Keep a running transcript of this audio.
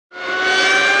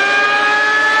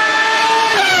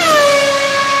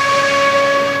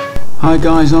Hi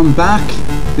guys, I'm back,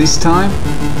 this time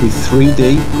with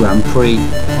 3D Grand Prix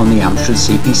on the Amstrad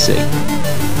CPC.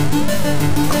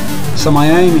 So my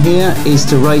aim here is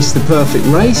to race the perfect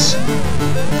race,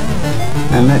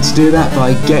 and let's do that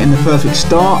by getting the perfect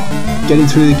start, getting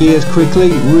through the gears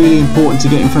quickly. Really important to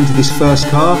get in front of this first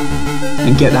car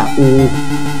and get that all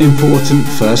important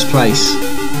first place.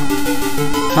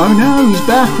 Oh no, he's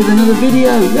back with another video.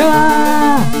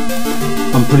 Ah!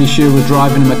 I'm pretty sure we're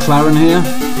driving a McLaren here.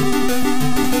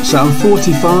 So I'm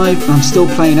 45 and I'm still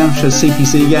playing Amstrad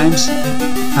CPC games.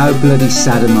 How bloody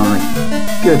sad am I?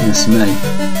 Goodness me,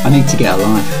 I need to get a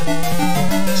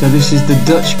life. So this is the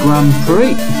Dutch Grand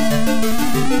Prix.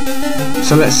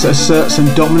 So let's assert some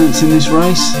dominance in this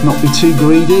race, not be too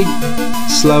greedy.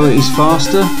 Slower is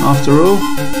faster after all.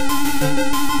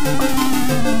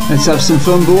 Let's have some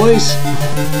fun, boys.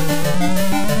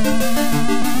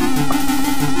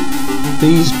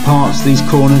 These parts, these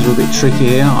corners are a bit tricky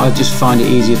here. I just find it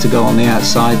easier to go on the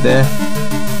outside there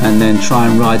and then try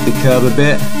and ride the curb a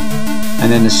bit,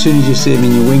 and then as soon as you see them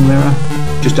in your wing mirror,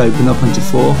 just open up into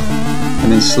fourth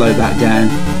and then slow back down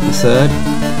to third,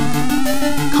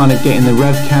 kind of getting the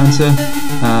rev counter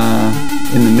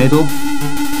in the middle.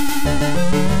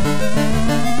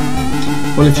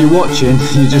 Well, if you're watching,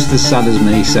 you're just as sad as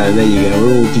me, so there you go,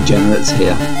 we're all degenerates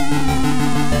here.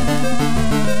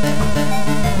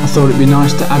 I thought it'd be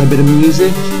nice to add a bit of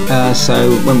music, so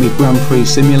went with Grand Prix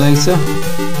Simulator,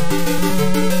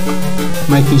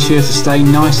 making sure to stay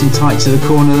nice and tight to the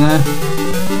corner there,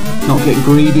 not get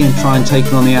greedy and try and take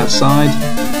it on the outside.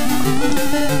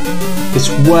 It's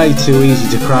way too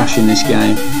easy to crash in this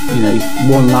game. You know,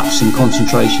 one lapse in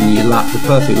concentration, your lap, the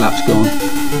perfect lap's gone.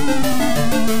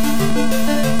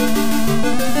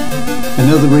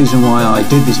 Another reason why I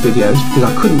did this video is because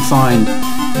I couldn't find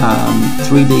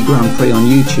 3D Grand Prix on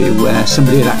YouTube where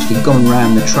somebody had actually gone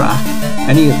round the track,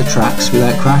 any of the tracks,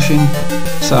 without crashing,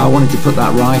 so I wanted to put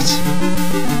that right.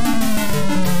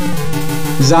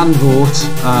 Zandvoort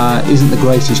isn't the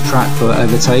greatest track for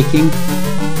overtaking.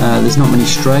 There's not many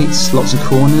straights, lots of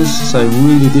corners, so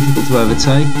really difficult to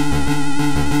overtake.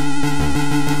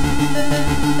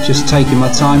 Just taking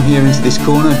my time here into this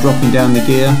corner, dropping down the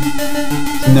gear,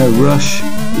 no rush.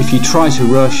 If you try to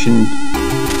rush, and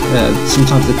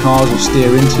sometimes the cars will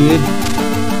steer into you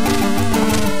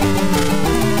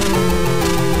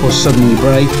or suddenly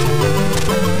brake.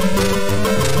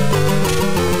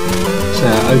 So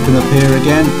open up here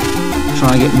again,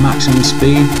 try and get maximum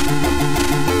speed.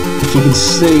 If you can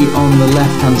see on the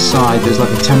left hand side there's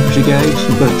like a temperature gauge,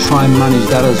 you've got to try and manage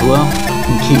that as well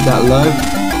and keep that low.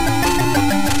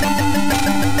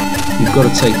 You've got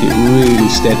to take it really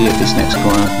steady at this next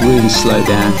corner, really slow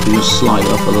down, you'll slide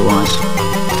off otherwise.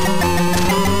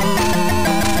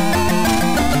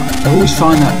 I always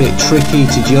find that bit tricky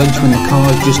to judge when the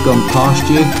car's just gone past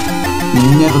you. You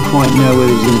never quite know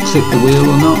whether he's going to clip the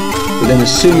wheel or not, but then as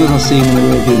soon as I see him in the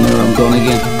rearview mirror, I'm gone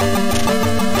again.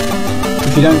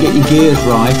 If you don't get your gears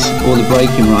right or the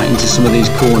braking right into some of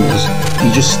these corners,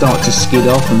 you just start to skid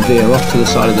off and veer off to the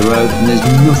side of the road, and there's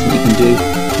nothing you can do.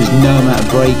 There's no amount of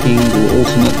braking or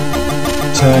alternate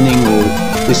turning or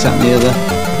this, that and the other.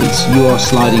 You are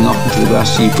sliding off into the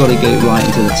grass, so you've got to get it right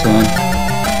into the turn.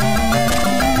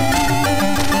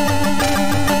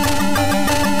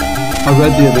 I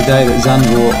read the other day that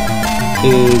Zandvoort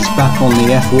is back on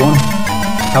the F1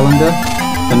 calendar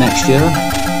for next year,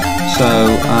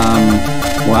 so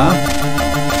wow.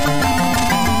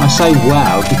 I say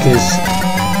wow because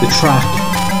the track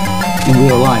in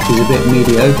real life is a bit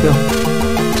mediocre.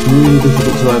 It's really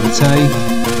difficult to overtake,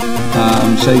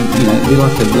 so you know, it'd be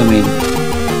like a blooming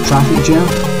traffic jam.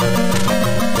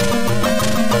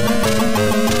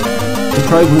 The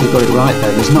program's got it right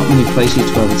though, there's not many places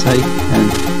to overtake,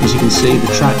 and as you can see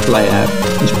the track layout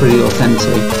is pretty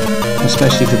authentic,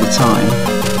 especially for the time,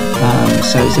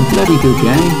 so it's a bloody good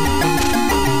game.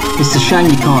 It's a shame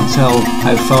you can't tell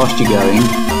how fast you're going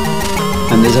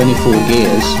and there's only 4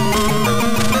 gears,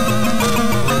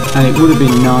 and it would have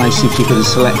been nice if you could have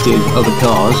selected other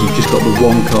cars. You've just got the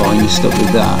one car and you're stuck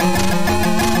with that.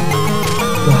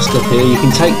 Blast up here, you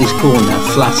can take this corner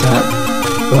flat out,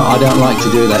 but I don't like to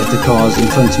do that if the car's in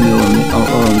front of me or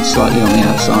slightly on the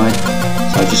outside,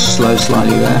 so I just slow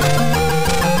slightly there.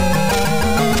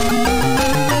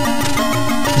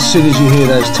 As soon as you hear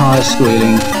those tyres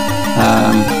squealing,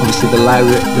 obviously the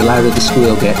louder the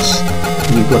squeal gets,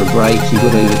 you've got to brake, you've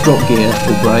got to either drop gear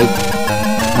or brake.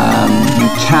 You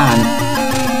can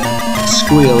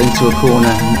squeal into a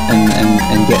corner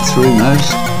and get through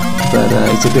most, but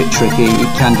it's a bit tricky,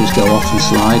 it can just go off and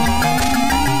slide.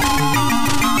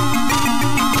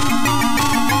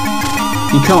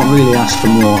 You can't really ask for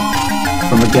more.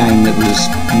 from a game that was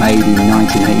made in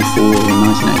 1984 or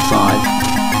 1985.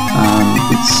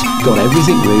 It's got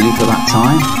everything really for that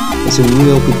time. It's a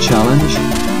real good challenge.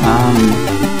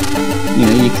 You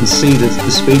know, you can see the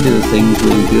speed of the thing is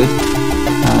really good.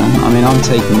 I mean, I'm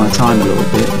taking my time a little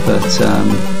bit, but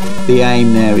the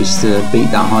aim there is to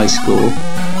beat that high score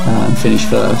and finish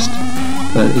first.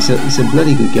 But it's a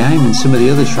bloody good game, and some of the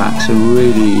other tracks are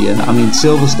really. I mean,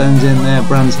 Silverstone's in there,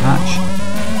 Brands Hatch.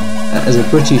 As a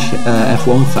British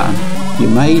F1 fan,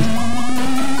 you're made.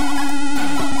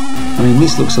 I mean,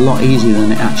 this looks a lot easier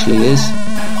than it actually is.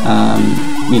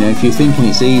 You know, if you're thinking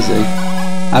it's easy,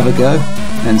 have a go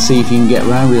and see if you can get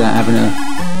around without having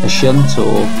a shunt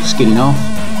or skidding off.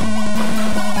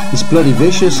 It's bloody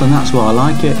vicious, and that's why I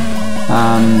like it.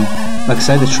 Like I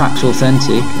say, the track's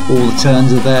authentic, all the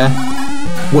turns are there.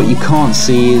 What you can't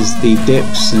see is the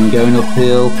dips and going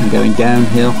uphill and going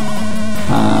downhill.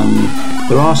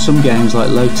 There are some games like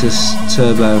Lotus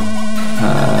Turbo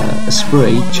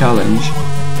Esprit Challenge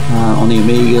on the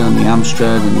Amiga and the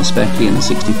Amstrad and the Specky and the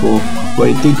 64, where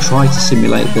it did try to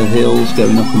simulate the hills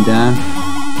going up and down,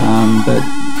 but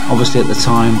obviously at the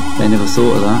time they never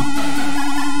thought of that.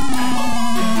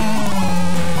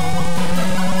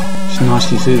 Just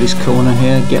nicely through this corner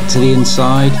here, get to the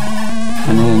inside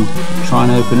and then try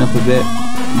and open up a bit.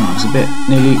 Oh, it's a bit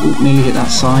nearly hit that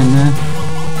sign there,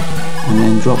 and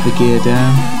then drop the gear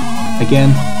down.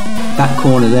 Again, that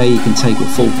corner there you can take at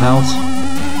full pelt.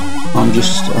 I'm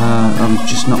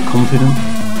just not confident.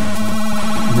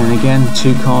 And then again,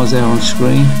 2 cars there on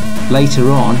screen.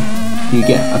 Later on, you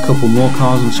get a couple more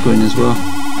cars on screen as well,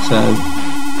 so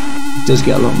it does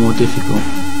get a lot more difficult.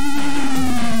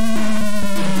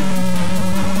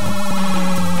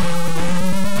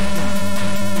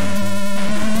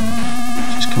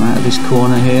 Just come out of this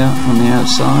corner here on the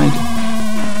outside,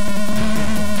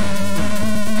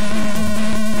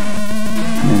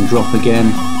 and then drop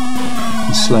again.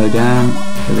 Slow down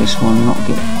for this one, not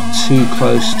get too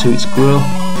close to its grill.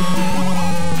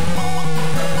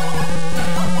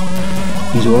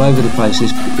 He's all over the place,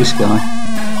 this guy.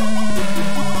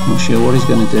 Not sure what he's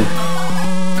going to do,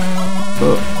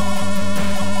 but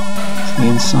to the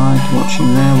inside, watch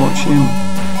him there, watch him.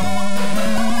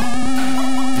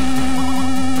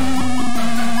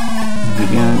 There we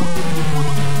go.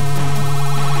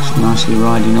 Just nicely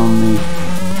riding on the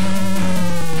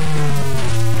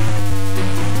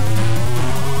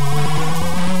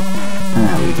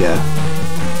go.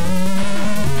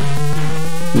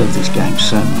 Love this game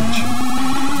so much.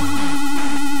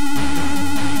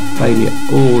 Played it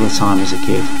all the time as a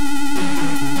kid.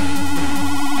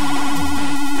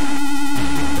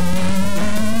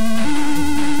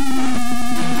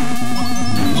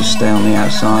 And just stay on the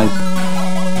outside.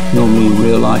 Normally in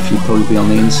real life you'd probably be on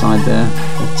the inside there,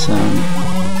 but I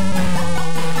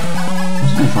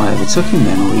don't know if I ever took him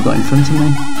then or he got in front of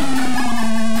me.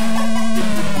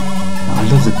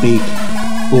 I love the big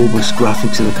bulbous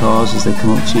graphics of the cars as they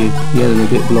come up to you. Yeah, they're a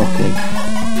bit blocky,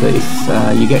 but if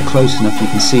you get close enough you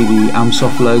can see the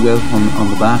Amsoft logo on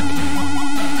the back.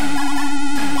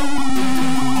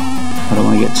 I don't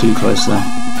want to get too close there.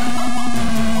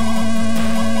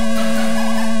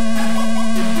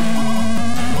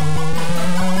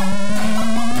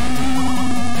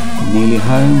 We're nearly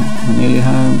home, we're nearly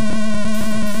home.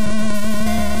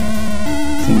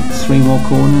 I think 3 more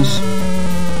corners.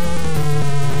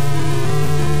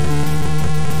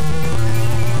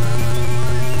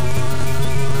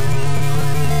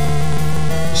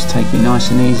 Take it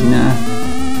nice and easy now.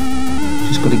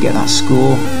 Just got to get that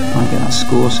score. Try and get that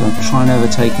score, so I'll try and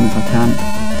overtake him if I can.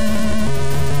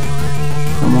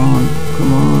 Come on,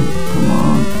 come on, come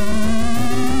on.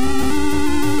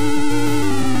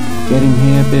 Get him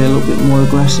here, be a little bit more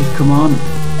aggressive, come on.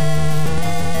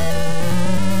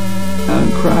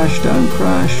 Don't crash, don't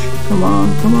crash. Come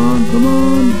on, come on, come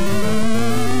on.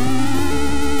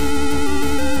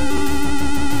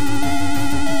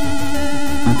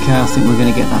 Okay, I think we're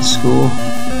going to get that score.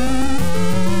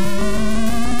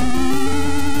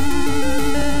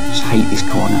 Just hate this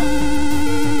corner.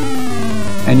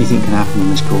 Anything can happen in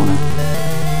this corner.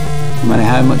 No matter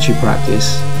how much you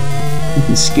practice, you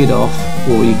can skid off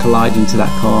or you collide into that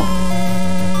car.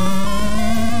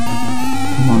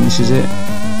 Come on, this is it.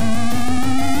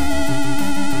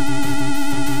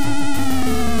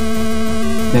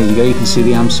 There you go, you can see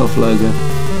the Amsoft logo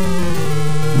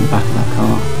in the back of that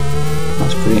car.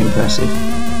 That's pretty impressive.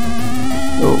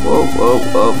 Oh, oh, oh,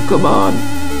 oh, come on.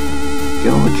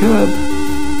 Get on the curb.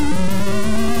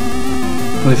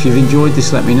 Well, if you've enjoyed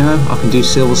this, let me know. I can do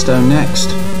Silverstone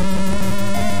next.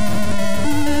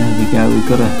 There we go,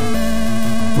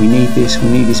 we need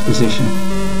this position.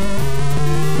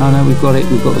 Oh no, we've got it,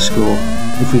 we've got the score.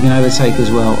 If we can overtake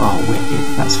as well, oh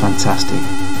wicked, that's fantastic.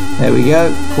 There we go,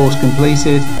 course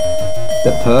completed,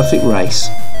 the perfect race.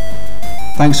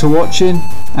 Thanks for watching,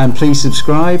 and please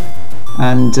subscribe,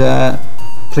 and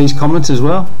please comment as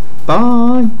well.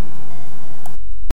 Bye!